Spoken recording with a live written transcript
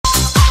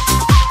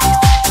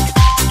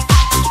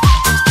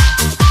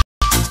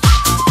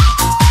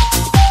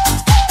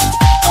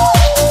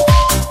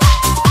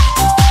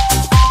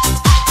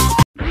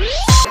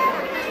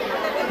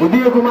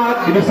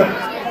Udaykumar Division,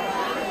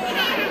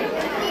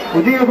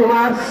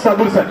 Udaykumar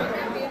Sabursan.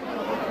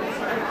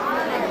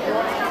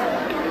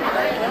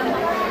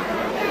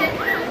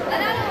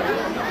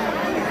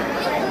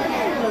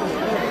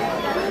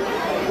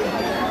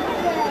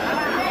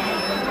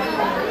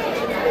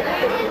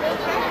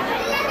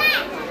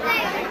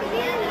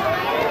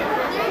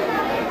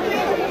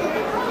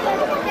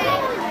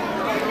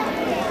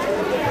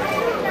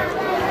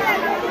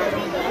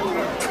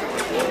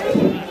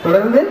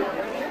 தொடர்ந்து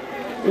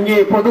இங்கே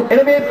பொது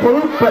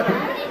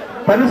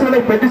பரிசுகளை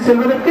பெற்றுச்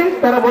செல்வதற்கு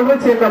தரம் ஒன்றை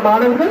சேர்ந்த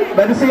மாணவர்கள்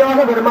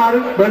வரிசையாக வருமாறு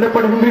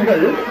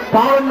வேண்டப்படுகின்றீர்கள்.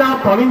 பாவண்ணா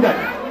பவிந்தன்,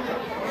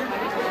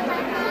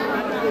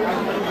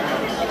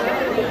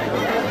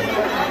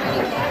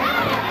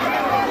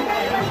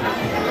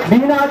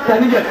 மீனா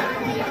தனிஜன்,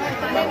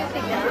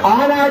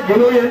 ஆனா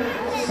ஜெனோயன்,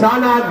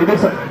 சானா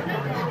திவசன்.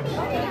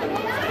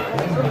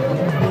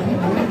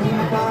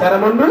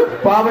 தரம் ஒன்று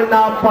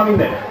பாவண்ணா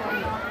பவிந்தன்.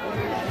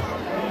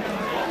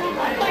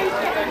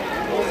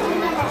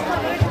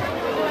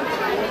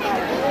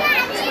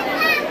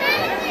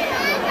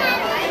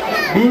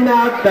 Bina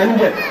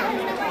Tanjan,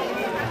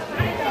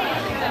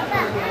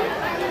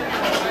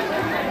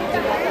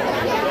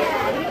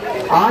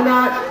 Ana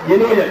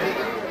Genojan,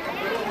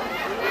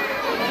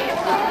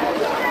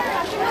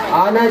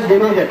 Ana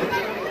Genojan,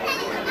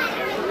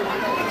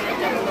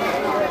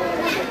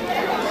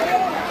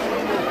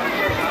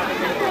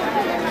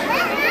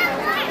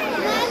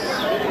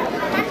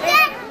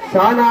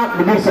 Sana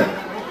Bidirsan,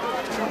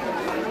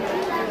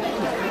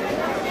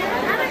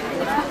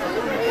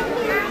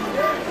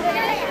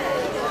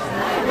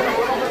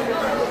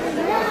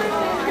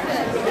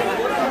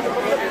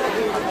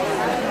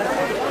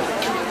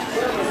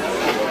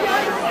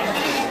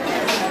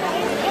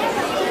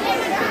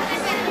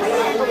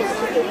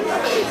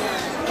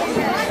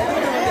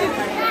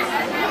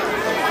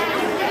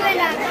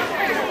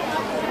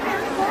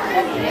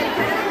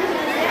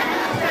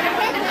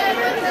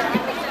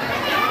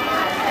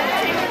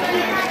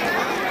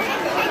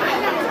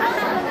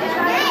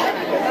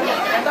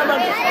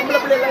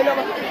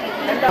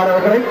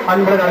 அவர்களை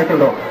அன்புடன்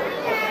அழைக்கின்றோம்.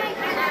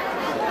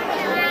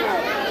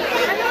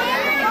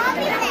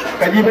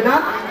 கஜீபனா,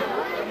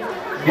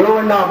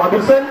 யோவண்ணா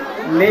மதுசன்,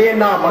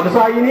 லேயண்ணா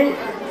மதுசாயினி,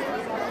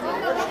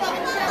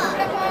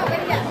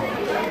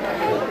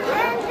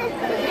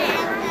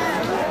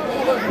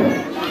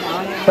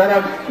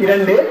 தரம்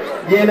 2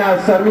 ஜேனா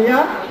சர்மியா,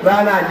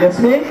 ராணா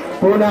ஜஸ்மின்,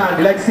 பூனா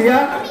டிலக்ஸியா,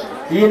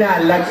 ஈனா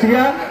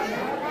லக்ஷியா,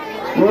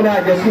 ஊனா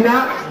ஜஸ்மினா,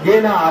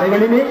 ஜேனா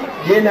அறிவலினி,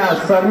 ஜேனா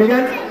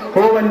சர்மிகன்,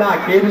 கோவண்ணா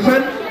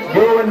கேதுசன்,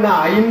 ஜோவண்ணா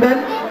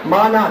ஐந்தன்,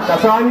 மானா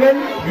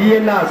தசாங்கன்,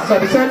 ஜிஎண்ணா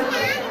சவிசன்,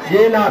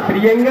 ஜேனா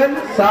பிரியங்கன்,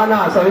 சானா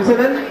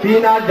சவிசனன்,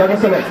 தீனா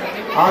ஜகசனன்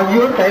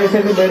ஆகியோர் தயவு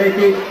செய்து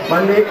மேடைக்கு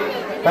வந்து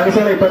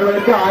பரிசுகளை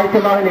பெறுவதற்கு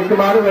ஆயத்தமாக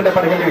நிற்குமாறு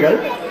வேண்டப்படுகின்றீர்கள்.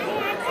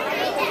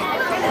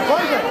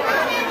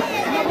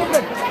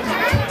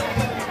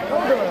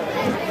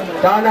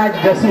 தானா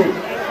ஜஸ்மி,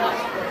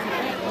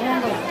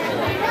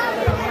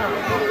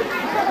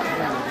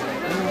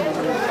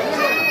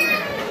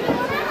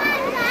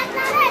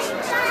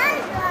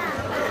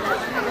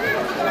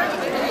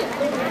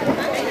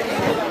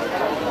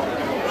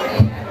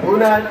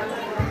 Bulan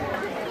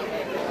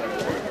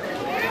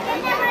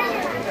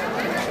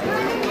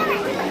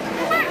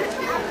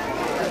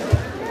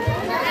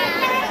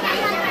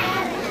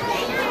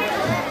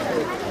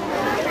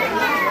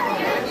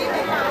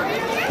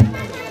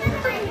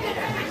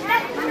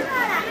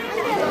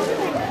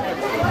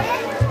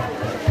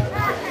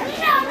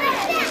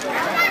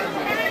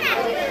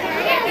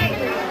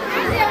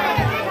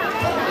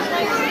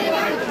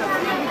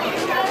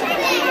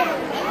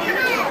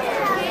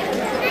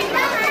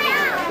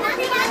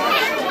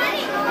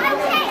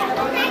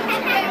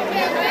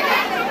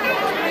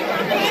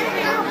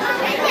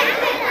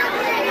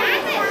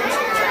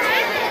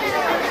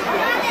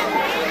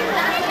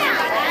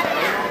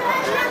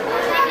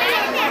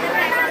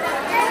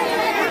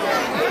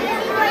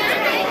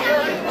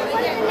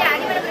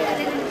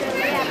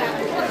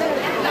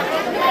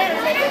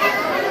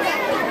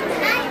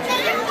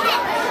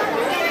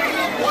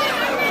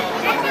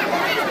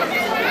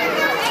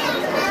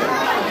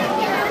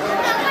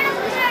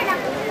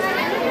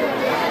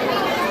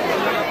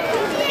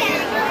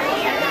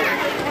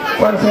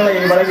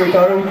பரிசுகளை வழங்கி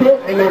கவனித்து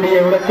எங்களுடைய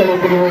உடற்கல்வி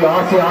பிரிவு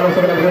ஆசிய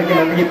ஆலோசகர்களுக்கு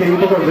நன்றியை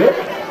தெரிவித்துக் கொண்டு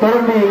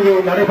தொடர்ந்து இங்கே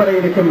நடைபெற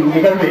இருக்கும்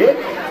நிகழ்வு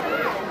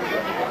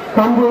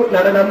கம்பு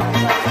நடனம்.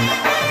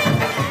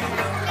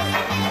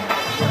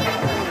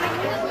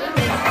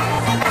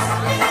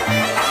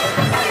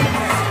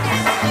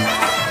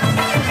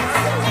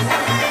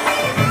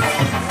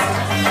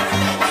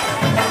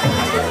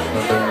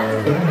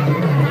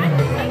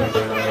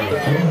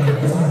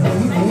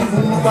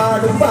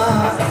 பாடுப்பா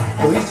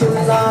பொய்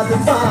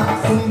சொல்லாதுப்பா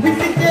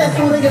கும்பிட்டுக்கே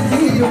குறைய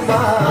தீருப்பா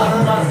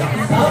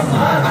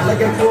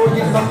அழக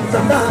கோயில்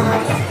வம்சந்தா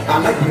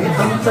அழகு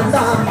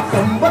அம்சந்தா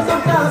ரொம்ப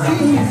தொட்டா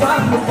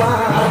சீப்பாக்குப்பா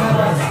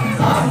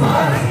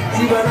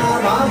சிவனா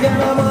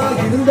வாகனமா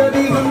இருந்த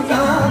தீபம்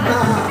தாத்தா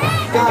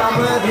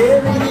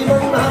காமதேவி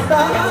தீபம்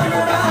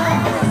நாத்தாடா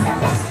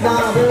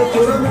நாவ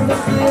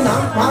சுரமுக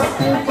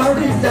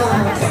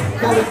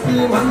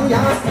கருத்து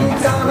மணியாக்கி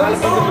காணல்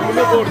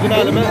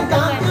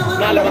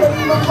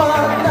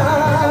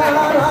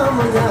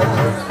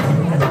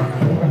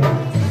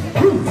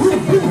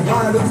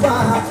பாடுப்பா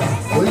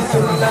பொய்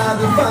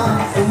சொல்லாதுப்பா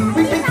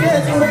கும்பிட்டுக்கே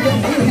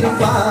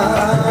சுரந்திருப்பா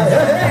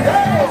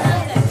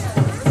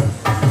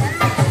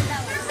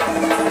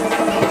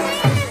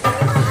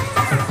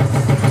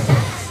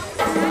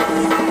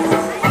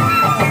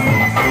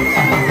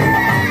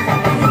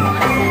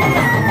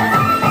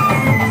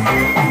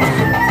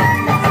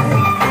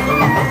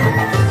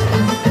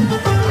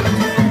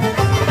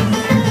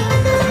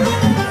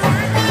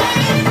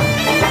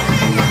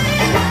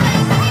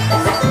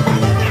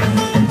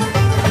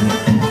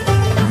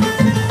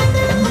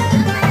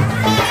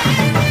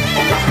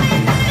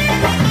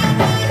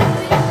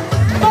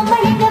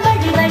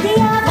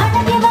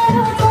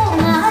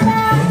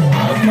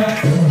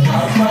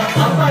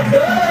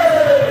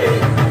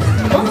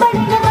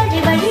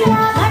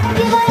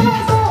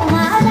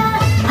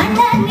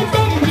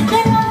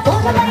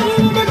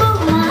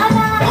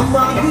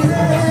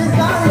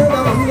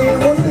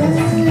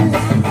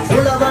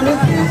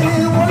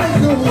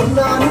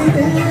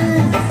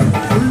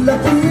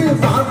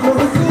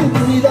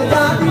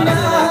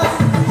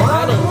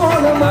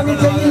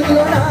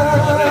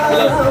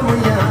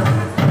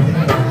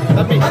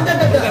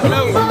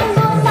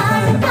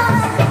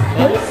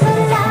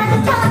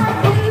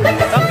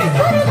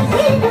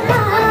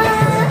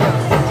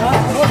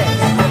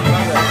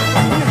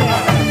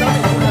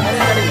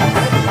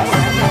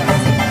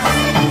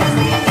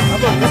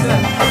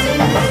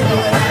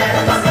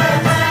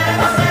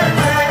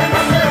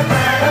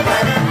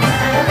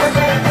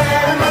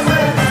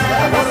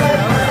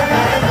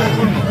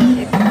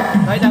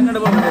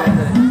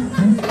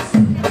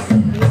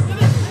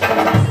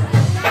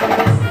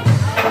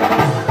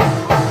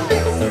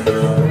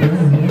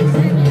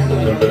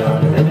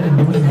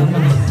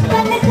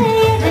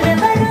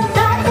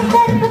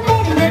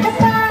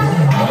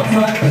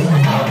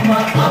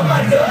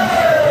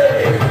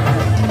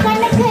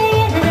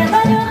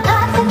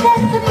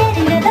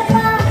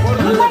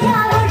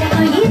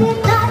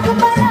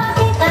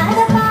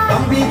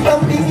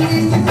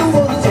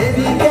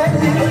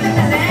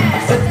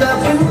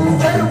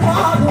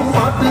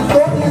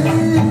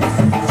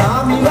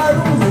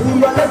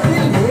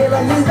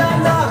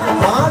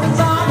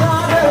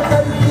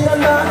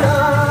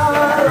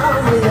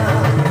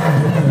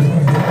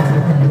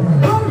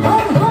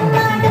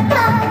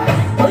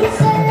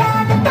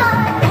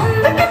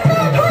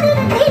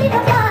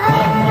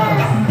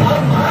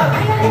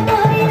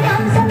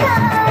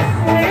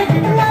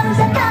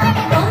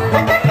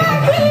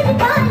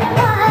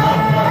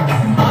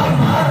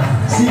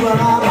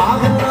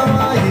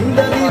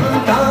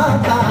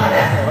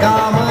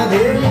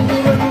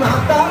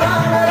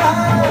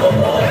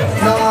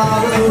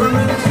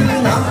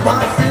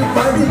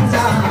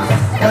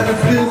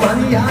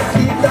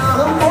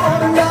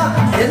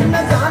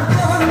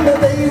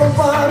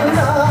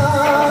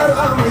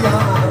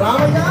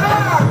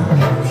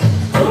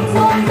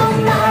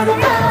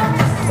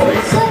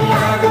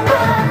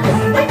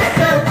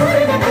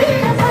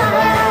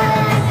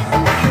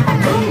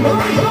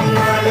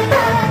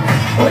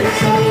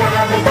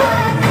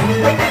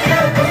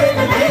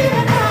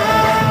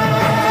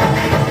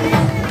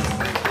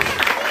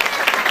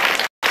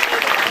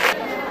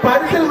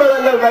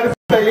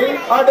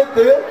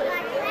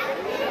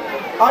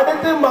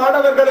அடுத்து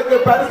மாணவர்களுக்கு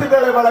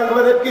பரிசுகளை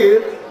வழங்குவதற்கு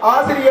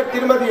ஆசிரியர்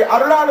திருமதி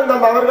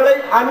அருளானந்தம் அவர்களை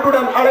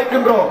அன்புடன்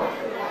அழைக்கின்றோம்.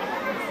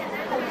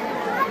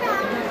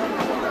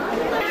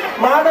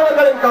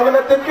 மாணவர்களின்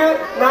கவனத்திற்கு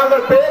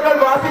நாங்கள்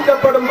பெயர்கள்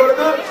வாசிக்கப்படும்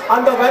பொழுது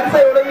அந்த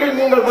வரிசை ஒழுங்கில்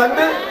நீங்கள்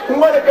வந்து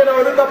உங்களுக்கு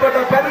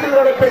ஒதுக்கப்பட்ட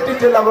பரிசுகளை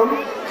பெற்றுச் செல்லவும்.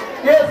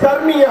 ஏ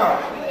சர்மியா,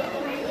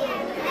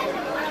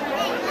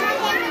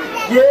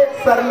 ஏ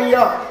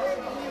சர்மியா,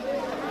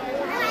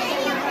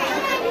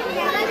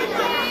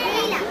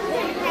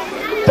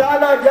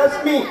 Tana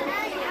Jasmi,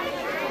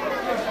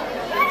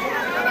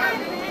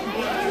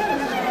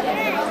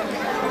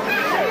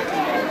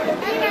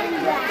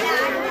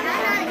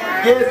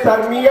 ये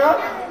सरमिया,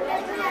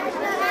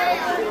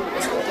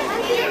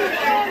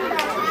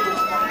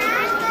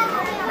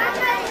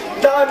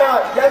 Tana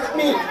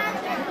Jasmi,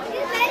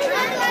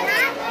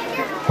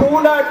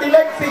 Puna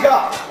Tilexiga,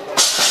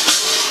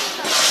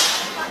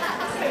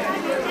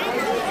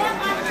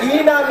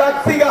 Ina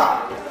Laxiga,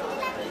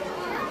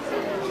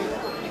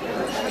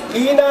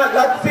 Ina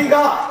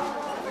Laxiga,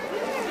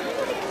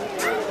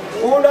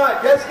 Una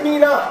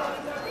Jasmina,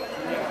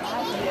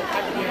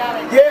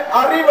 ये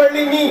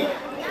Arivalini,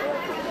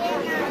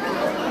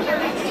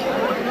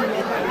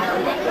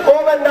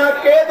 Ovana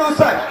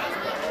Kedusan.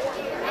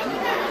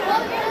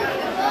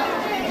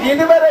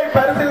 இதுவரை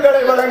பரிசுகளை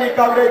வழங்கி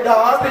கௌரவித்த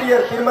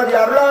ஆசிரியர் திருமதி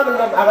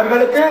அருளானந்தம்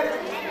அவர்களுக்கு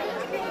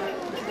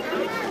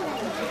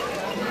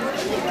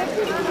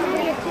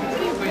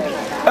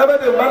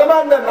நமது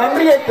மனமார்ந்த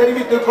நன்றியை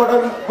தெரிவித்துக்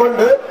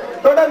கொண்டு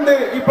தொடர்ந்து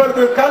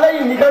இப்பொழுது கலை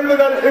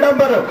நிகழ்வுகள்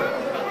இடம்பெறும்.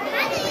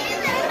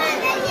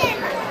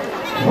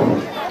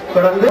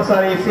 தொடர்ந்து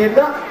சாலையை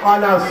சேர்ந்த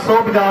ஆனா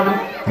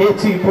சோபிதாவின்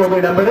பேச்சு இப்போது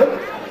இடம்பெறும்.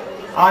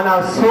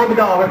 ஆனால்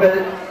சோபிதா அவர்கள்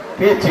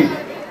பேச்சு.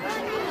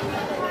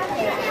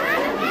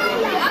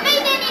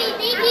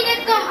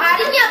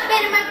 அறிஞர்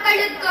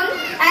பெருமக்களுக்கும்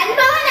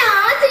அன்பான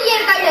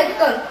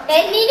ஆசிரியர்களுக்கும்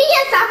என் இனிய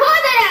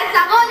சகோதர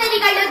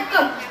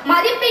சகோதரிகளுக்கும்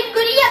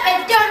மதிப்பிற்குரிய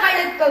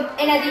பெற்றோர்களுக்கும்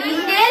எனது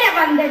இந்நேர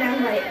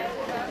வந்தனங்கள்.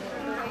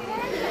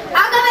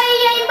 அகவை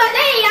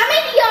என்பதை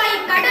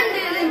அமைதியாய்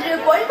கடந்து நின்று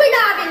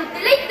பொன்விழாவில்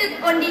திளைத்துக்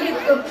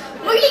கொண்டிருக்கும்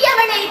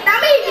முள்ளியவளை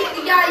தமிழ்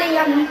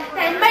வித்தியாலயம்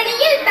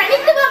தன்மணியில்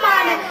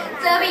தனித்துவமான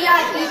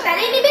சேவையாற்றி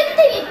தலை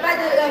நிமிர்த்தி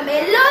நிற்பது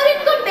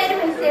எல்லோருக்கும்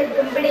பெருமை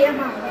சேர்க்கும்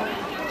விடயமாகும்.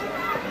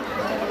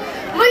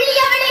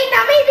 முள்ளியவளை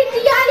தமிழ்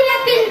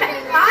வித்தியாலயத்தின்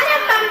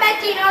ஆரம்பம்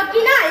பற்றி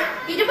நோக்கினால்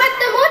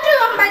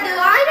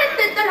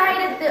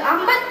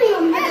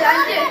 23/9/1959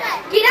 அன்று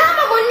கிராம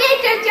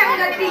முன்னேற்ற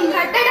சங்கத்தின்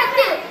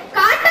கட்டடத்தில்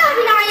காட்டா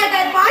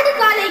விநாயகர்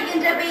பாடசாலை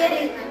என்ற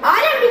பெயரில்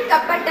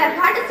ஆரம்பிக்கப்பட்ட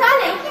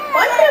பாடசாலை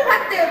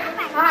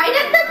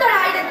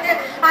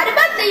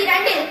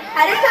 1/10/1962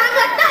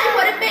 அரசாங்கத்தால்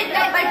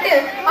பொறுப்பேற்கப்பட்டு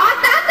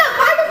ஆத்தாக்க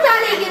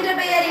பாடசாலை என்ற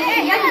பெயரில்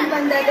இயங்கி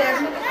வந்தது.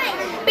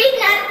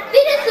 பின்னர்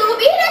திரு சு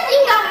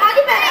வீரசிங்கம்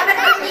மதிவர்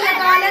அவர்களுடைய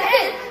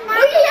காலத்தில்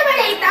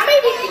முள்ளியவளை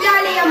தமிழ்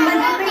வித்தியாலயம்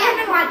என்று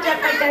பெயர்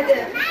மாற்றப்பட்டது.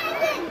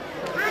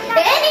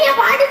 ஏனைய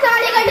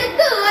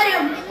பாடசாலைகளுக்கு ஒரு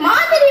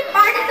மாதிரி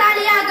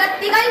பாடசாலையாக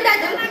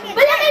திகழ்ந்ததும்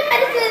புலமை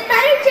பரிசு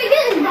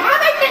பரீட்சையில்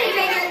மாவட்ட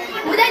நிலையில்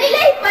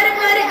முதலிலை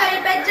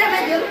பெறுபவர்கள்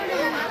பெற்றமையும்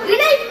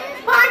இணை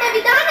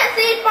பாடவிதான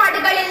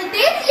செயற்பாடுகளில்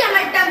தேசிய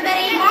மட்டம்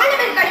வரை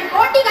மாணவர்கள்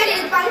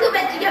போட்டிகளில் பங்கு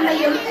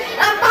பெற்றியமையும்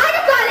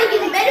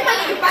பாடசாலையின்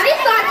பெருமையை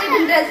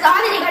பறைசாற்றுகின்ற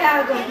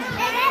சாதனைகளாகும்.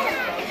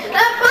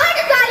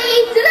 பாடசாலையை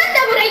சிறந்த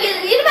முறையில்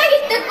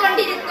நிர்வகித்துக்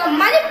கொண்டிருக்கும்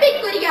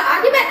மதிப்பிற்குரிய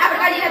அதிபர்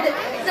அவர்களது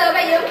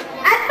சேவையும்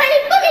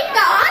அர்ப்பணிப்பு மிக்க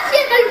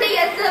ஆசிரியர்களுடைய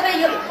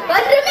சேவையும்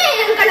ஒன்றுமே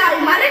எங்களால்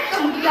மறக்க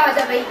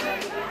முடியாதவை.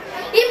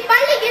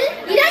 இப்பள்ளியில்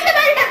 2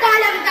 வருட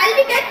காலம்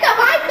கல்வி கற்க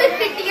வாய்ப்பு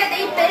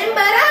கிட்டியதை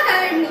பெரும்பெறாக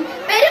எண்ணி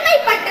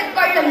பெருமைப்பட்டுக்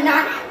கொள்ளும்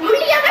நான்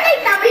முள்ளியவளை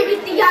தமிழ்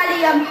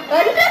வித்தியாலயம்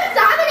ஒன்றும்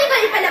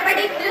சாதனைகள் பல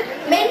படைத்து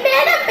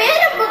மென்மேலும்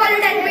பேரும்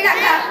புகழுடன்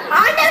விளங்க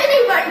ஆண்டவனை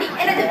வேண்டி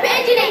எனது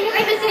பேச்சினை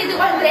நிறைவு செய்து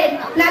கொள்கிறேன்.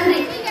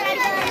 நன்றி.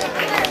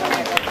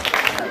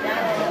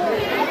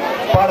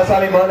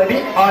 பாடசாலை மாணவி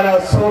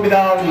ஆனால்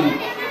சோபிதாவின்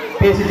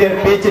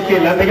பேச்சுக்கு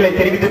நன்றிகளை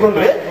தெரிவித்துக்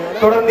கொண்டு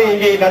தொடர்ந்து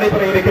இங்கே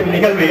நடைபெற இருக்கும்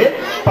நிகழ்வு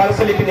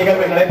பரிசளிப்பு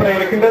நிகழ்வு நடைபெற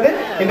இருக்கின்றது.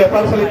 இந்த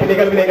பரிசளிப்பு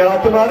நிகழ்வினை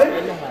நடாத்துமாறு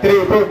திரு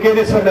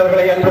கேதீஸ்வரன்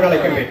அவர்களை அன்பு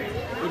அழைக்கின்றேன்.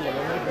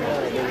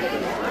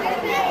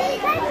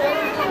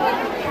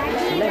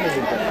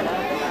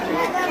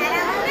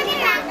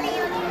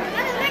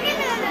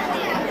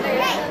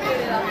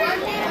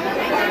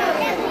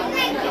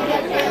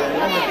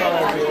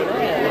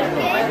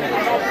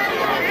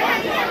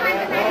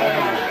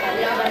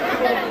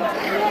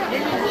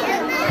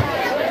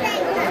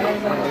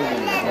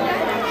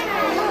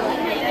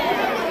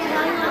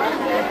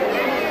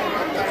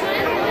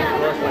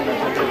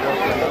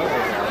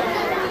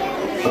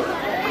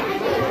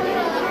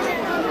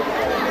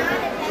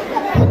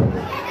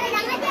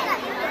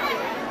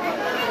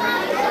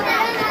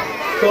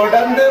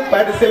 தொடர்ந்து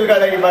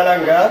பரிசில்களை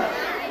வழங்க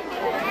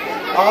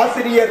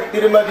ஆசிரியர்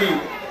திருமதி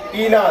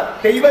ஈனா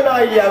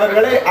தெய்வநாயகி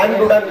அவர்களை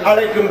அன்புடன்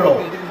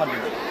அழைக்கின்றோம்.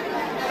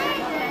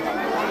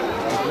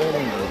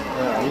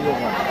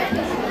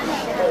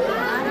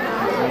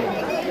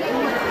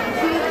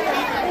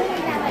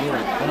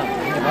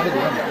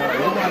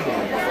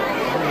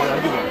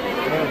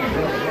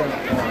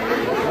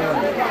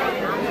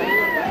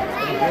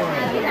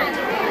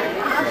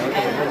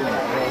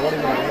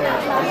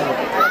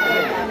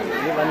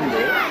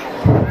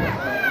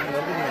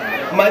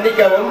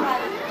 மன்னிக்கவும்.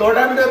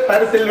 தொடர்ந்து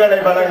பரிசில்களை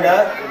வழங்க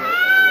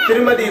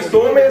திருமதி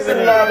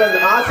சோமேஸ்வரநாதன்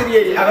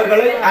ஆசிரியை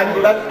அவர்களை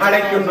அன்புடன்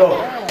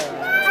அழைக்கின்றோம்.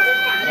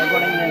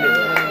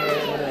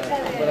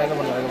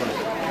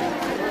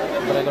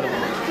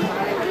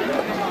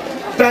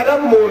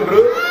 தரம்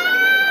 3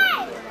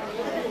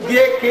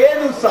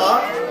 கேதுசா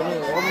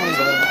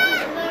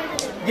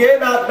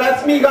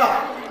தஸ்மிகா.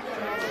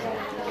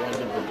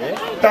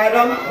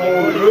 தரம்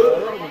 3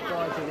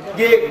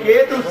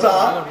 கேதுசா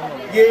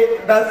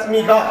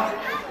தஸ்மிகா.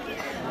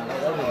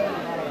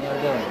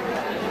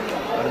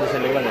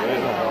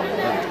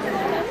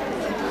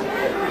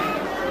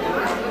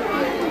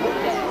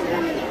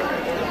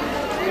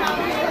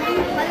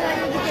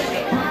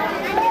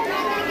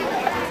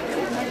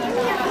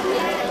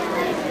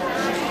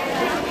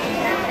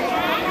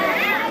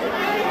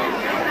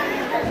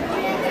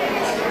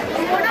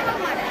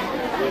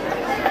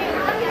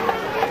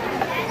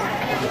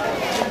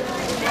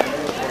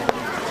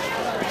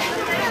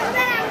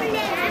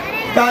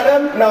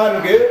 தரம்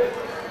 4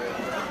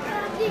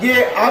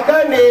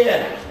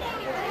 அகநேயன்.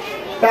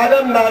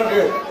 தரம்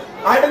 4.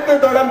 அடுத்து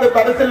தொடர்ந்து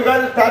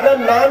பரிசில்கள்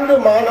தரம் 4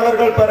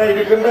 மாணவர்கள் பெற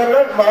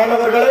இருக்கின்றனர்.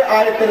 மாணவர்களை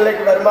ஆயத்த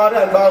நிலைக்கு வருமாறு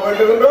அன்பாக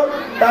வேண்டுகின்றோம்.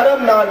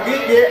 தரம்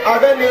 4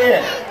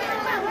 அகநேயன்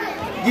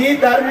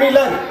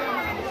தர்மிலன்.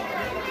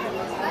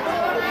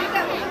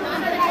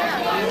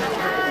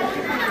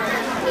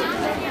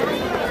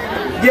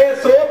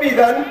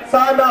 சோபிதன்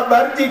சானா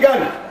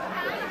மர்ஜிகன்.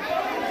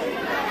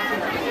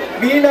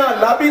 வீணா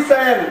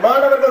லபிசயன்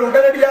மாணவர்கள்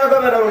உடனடியாக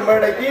வர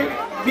மேடைக்கு.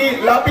 வி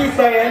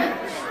லபிசயன்,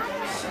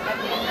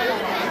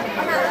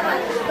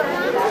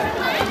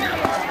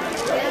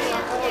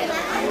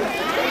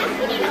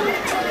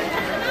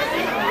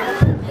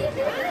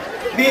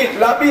 வி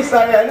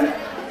லபிசயன்,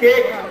 கே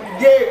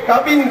ஜே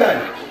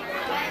கவிந்தன்,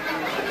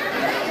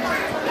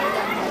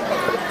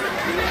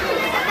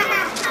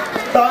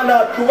 தானா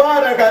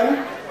துவாரகன்,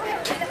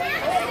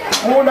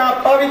 மூனா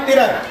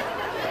பவித்திரன்,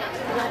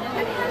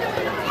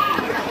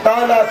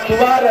 தானா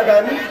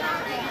துவாரகன்,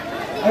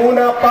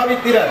 மூனா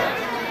பவித்திரன்.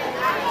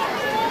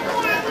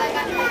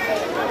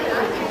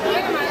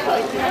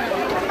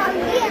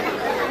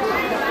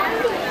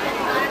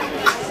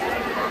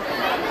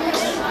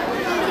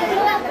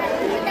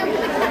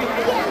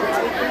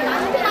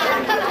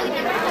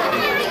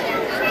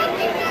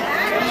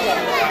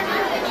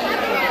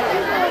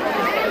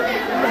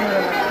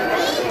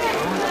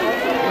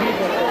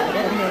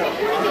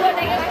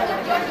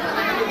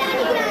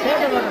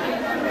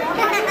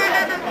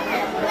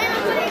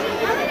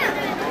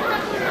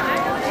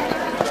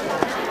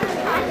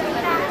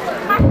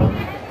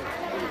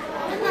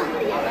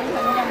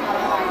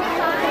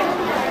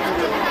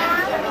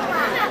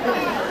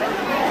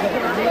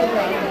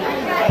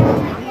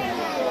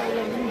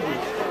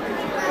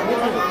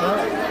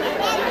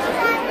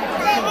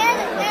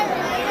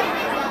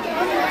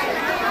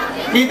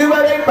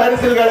 இதுவரை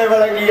பரிசில்களை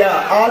வழங்கிய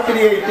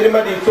ஆசிரியை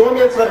திருமதி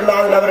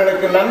சோமேஸ்வரநாதன்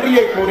அவர்களுக்கு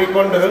நன்றியை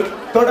கூறிக்கொண்டு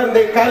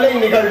தொடர்ந்து கலை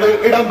நிகழ்வு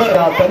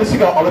இடம்பெற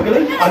தனுஷிகா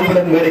அவர்களை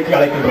அன்புடன் மேடைக்கு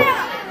அழைக்கின்றோம்.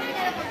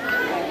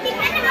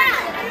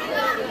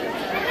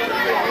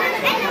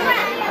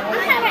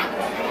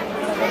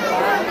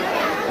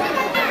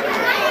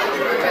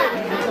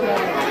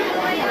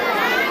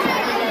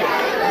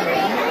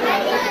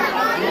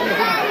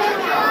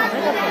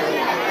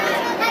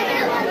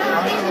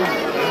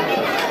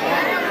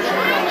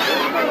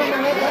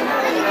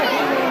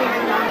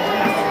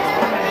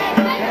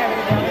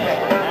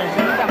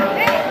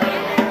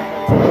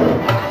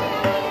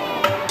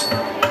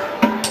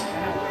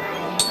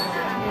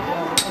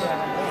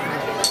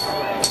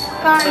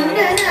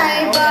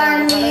 கண்டனாய்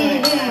பண்ணி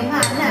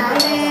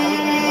மனமே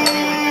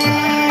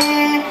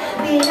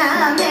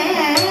தினமே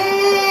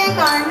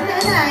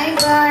கண்டனாய்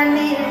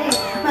பண்ணி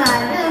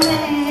மனமே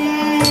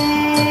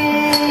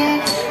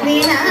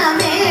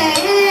தினமே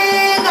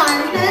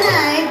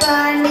கண்டனாய்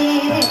பண்ணி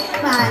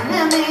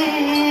மனமே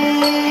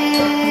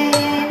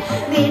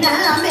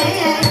தினமே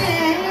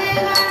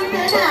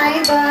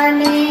கண்டனாய்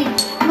பண்ணி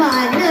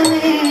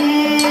மனமே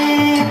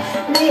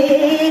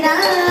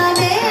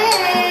தினமே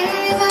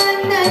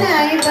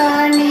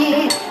பாணி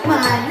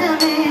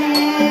மனமே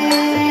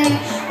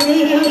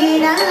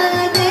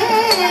நீராதே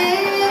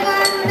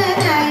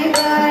வந்தனை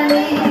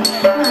பாணி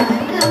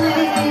மனமே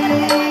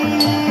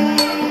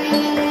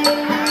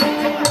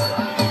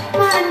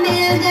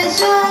மண்ணில்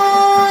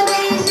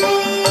ஜசோதிசி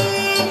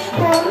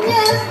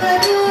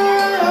புண்ணியஸ்வரூபதே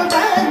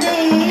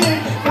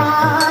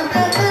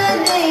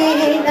மாதவனே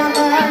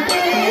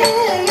நமதே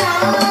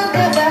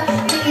யாதவ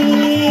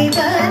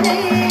தீவனே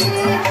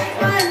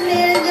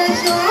மண்ணில்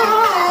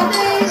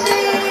ஜசோதிசி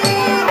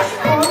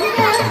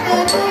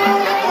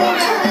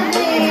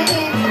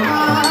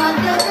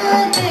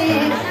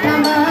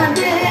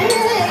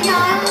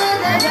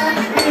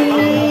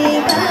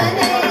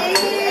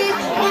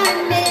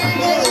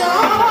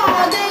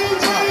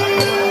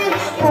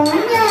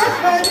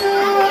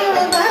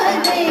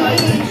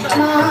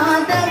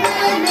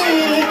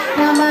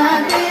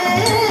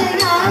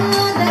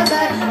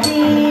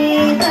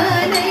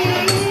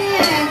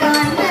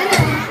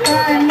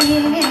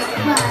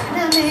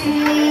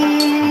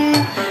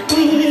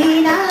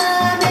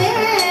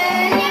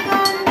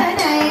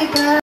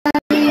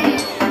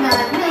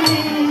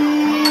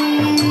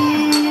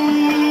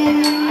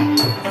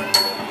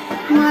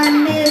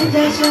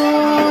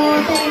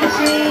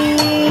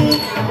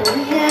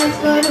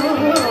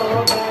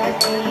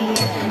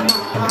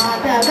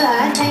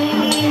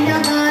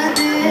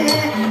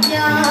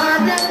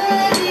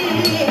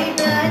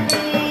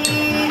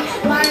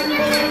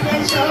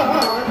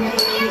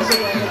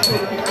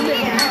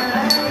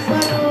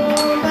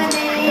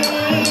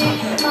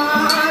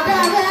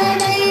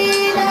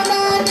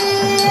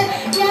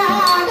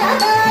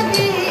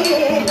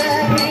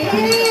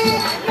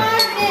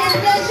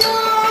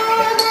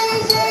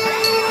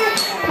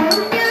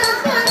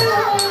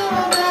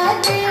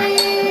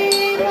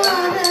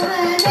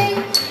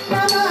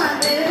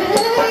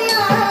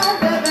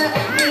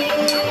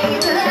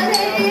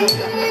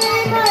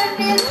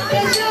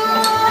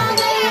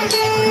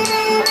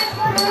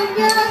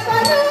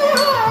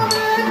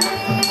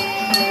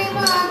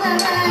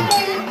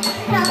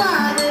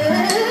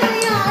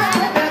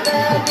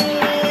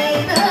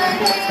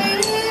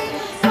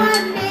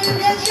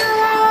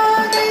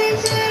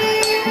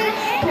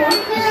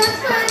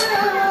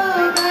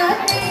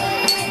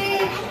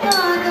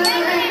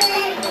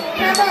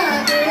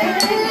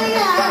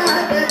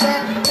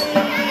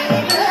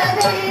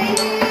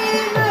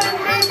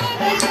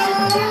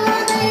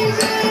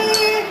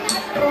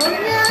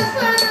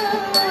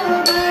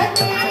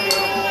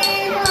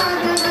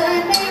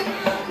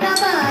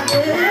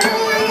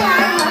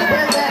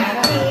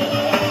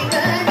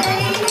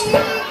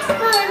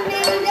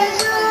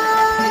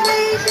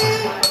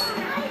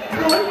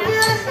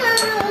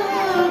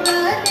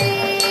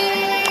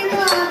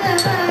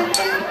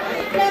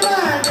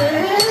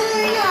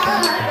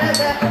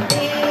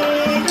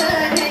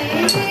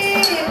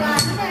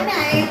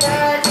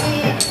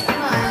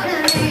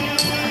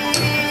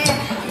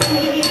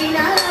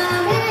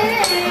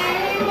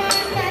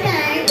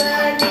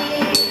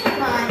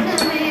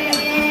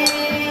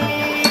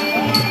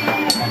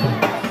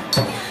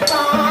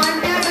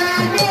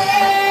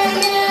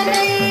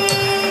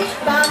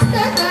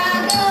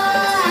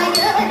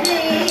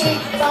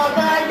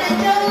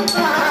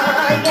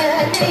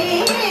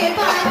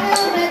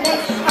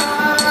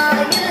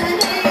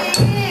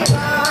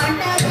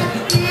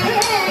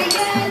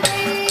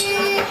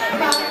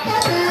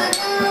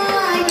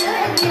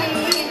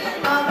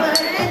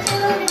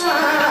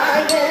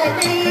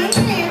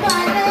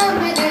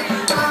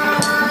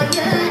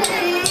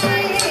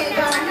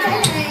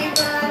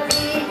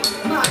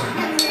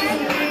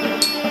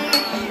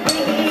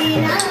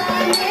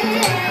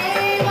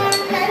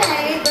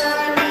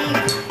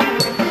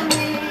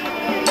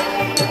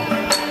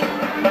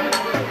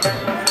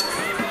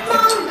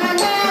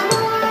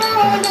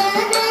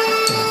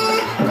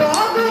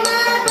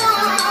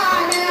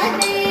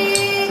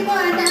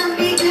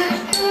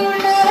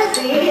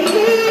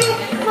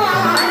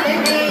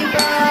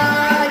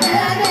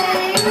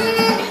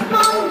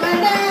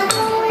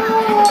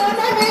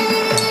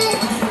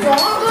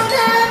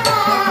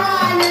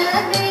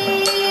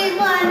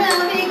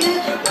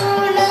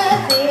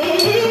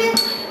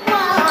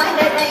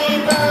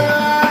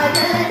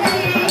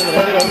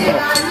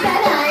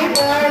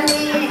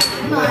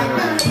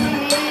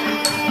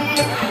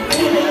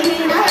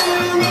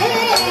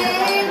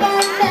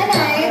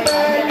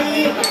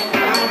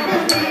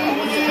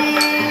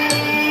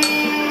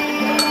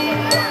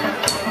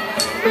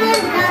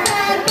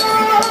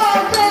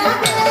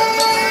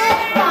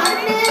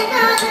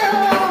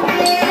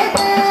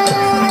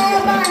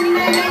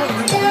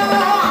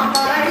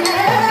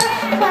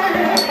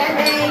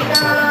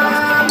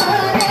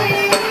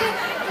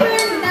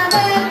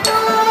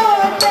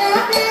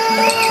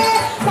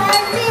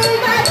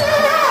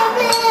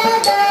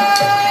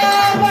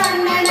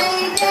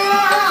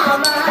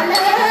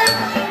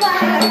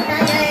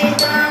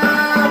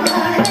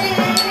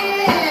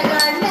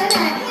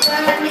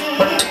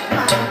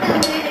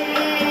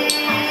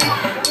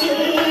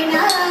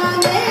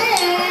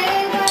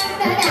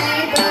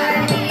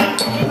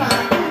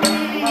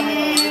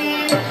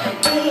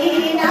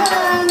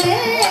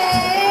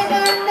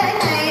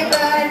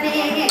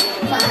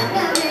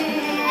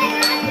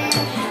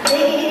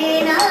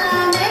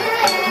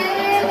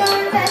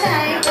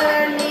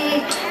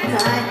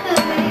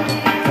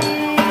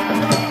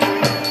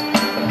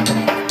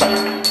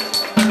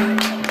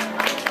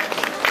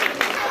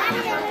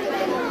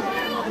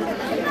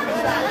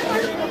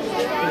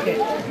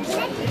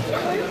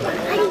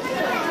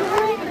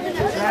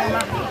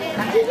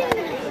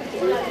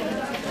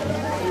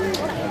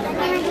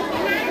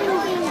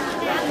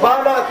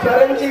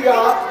சரஞ்சிகா,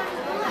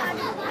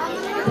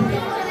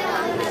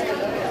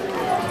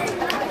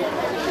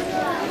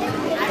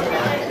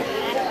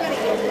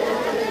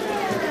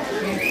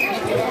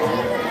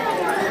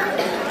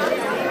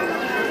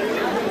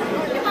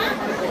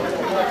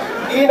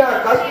 ஈனா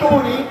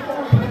கஸ்தூரி,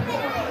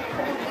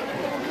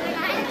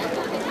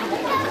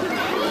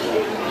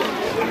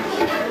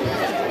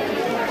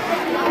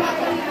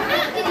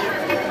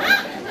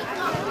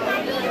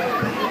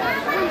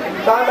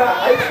 தானா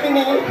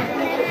ஐஸ்வினி,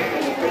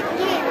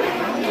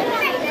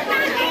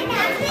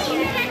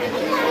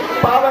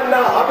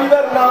 பாவண்ணா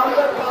அபிவர்ணா,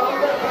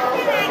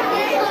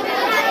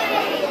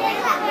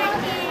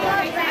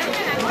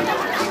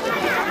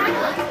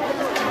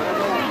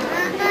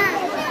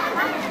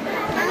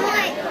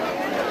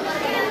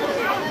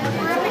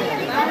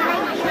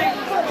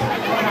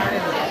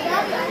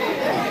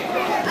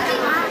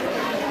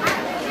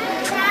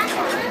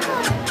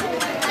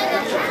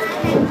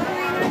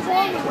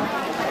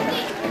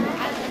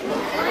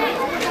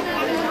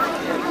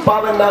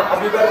 பாவண்ணா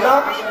அபிவர்ணா.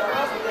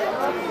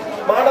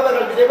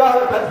 மாணவர்கள் விரைவாக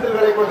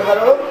பரிசுகளை கொண்டு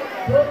வரவும்.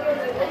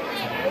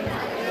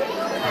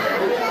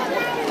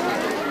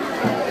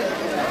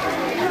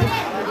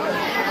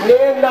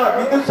 நேனா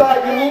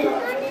விதுசாயினி,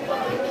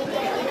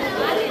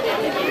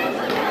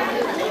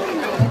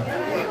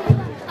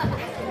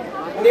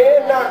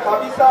 நேனா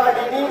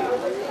கவிசாலினி,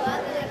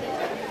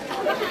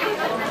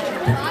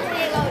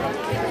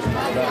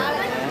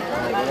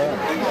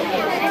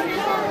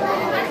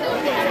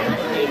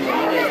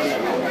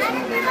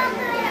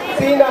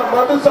 சீனா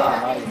மதுசா.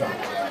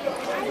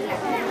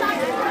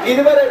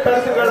 இதுவரை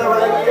பரிசுகளை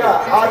வழங்கிய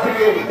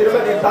ஆசிரியர்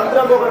திருமதி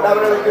சந்திரமோகன்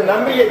அவர்களுக்கு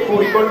நன்றியை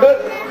கூறிக்கொண்டு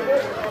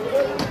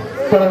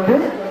தொடர்ந்து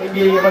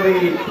இங்கே எமது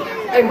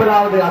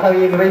 50வது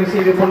அகவையை நிறைவு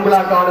செய்து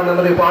பொன்விழா காணும்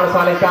நமது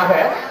பாடசாலைக்காக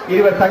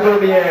இருவர்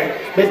தங்களுடைய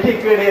வெற்றி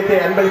கேடயத்தை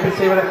அன்பளிப்பு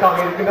செய்வதற்காக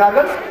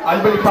இருக்கின்றார்கள்.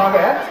 அன்பளிப்பாக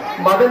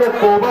மதன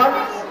கோபால்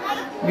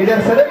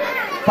நிதர்சன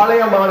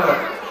பழைய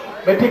மாணவர்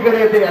வெற்றி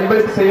கேடயத்தை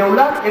அன்பளிப்பு செய்ய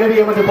உள்ளார். எனவே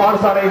எமது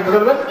பாடசாலையின்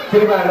முதல்வர்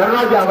திருமதி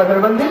நடராஜா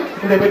அவர்கள் வந்து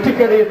இந்த வெற்றி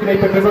கேடயத்தினை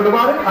பெற்றுக்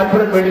கொள்ளுமாறு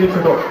அன்புடன்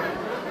வேண்டியிருக்கிறோம்.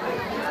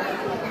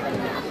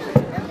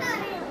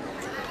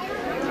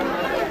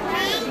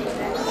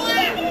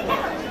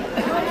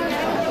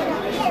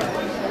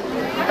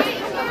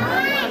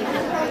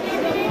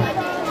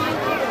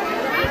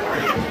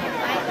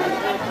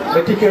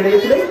 வெற்றி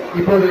கேடயத்திலே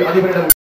இப்போது அதிபரிடம்